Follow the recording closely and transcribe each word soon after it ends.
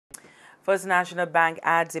First National Bank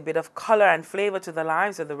adds a bit of color and flavor to the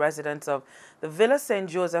lives of the residents of the Villa St.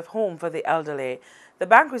 Joseph home for the elderly. The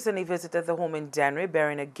bank recently visited the home in Dennery,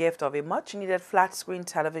 bearing a gift of a much-needed flat-screen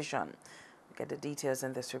television. We'll get the details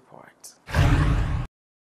in this report.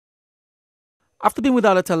 After being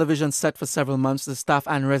without a television set for several months, the staff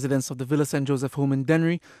and residents of the Villa St. Joseph home in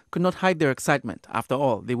Dennery could not hide their excitement. After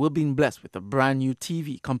all, they were being blessed with a brand new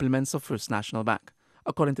TV, compliments of First National Bank.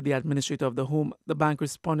 According to the administrator of the home, the bank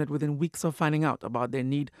responded within weeks of finding out about their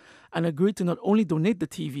need and agreed to not only donate the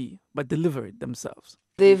TV, but deliver it themselves.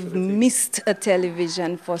 They've missed a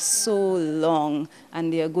television for so long,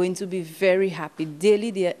 and they are going to be very happy. Daily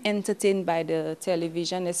they are entertained by the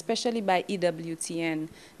television, especially by EWTN.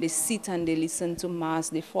 They sit and they listen to Mass,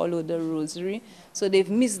 they follow the rosary. So they've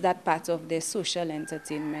missed that part of their social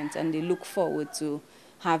entertainment, and they look forward to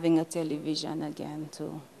having a television again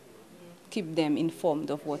to keep them informed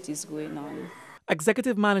of what is going on.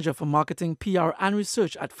 Executive Manager for Marketing, PR and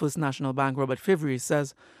Research at First National Bank, Robert Fevrier,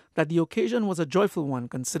 says that the occasion was a joyful one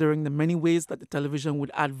considering the many ways that the television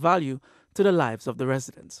would add value to the lives of the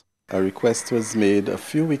residents. A request was made a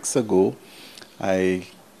few weeks ago. I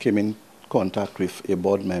came in contact with a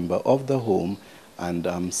board member of the home,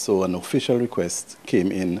 and so an official request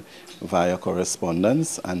came in via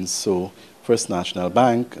correspondence, and so First National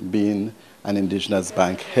Bank, being an indigenous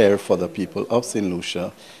bank here for the people of St.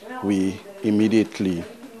 Lucia, we immediately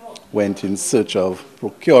went in search of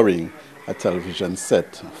procuring a television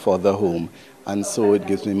set for the home. And so it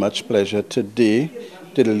gives me much pleasure today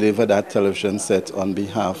to deliver that television set on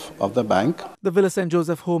behalf of the bank. The Villa St.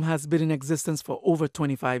 Joseph home has been in existence for over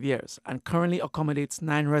 25 years and currently accommodates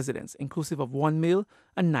 9 residents, inclusive of 1 male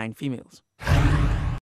and 9 females.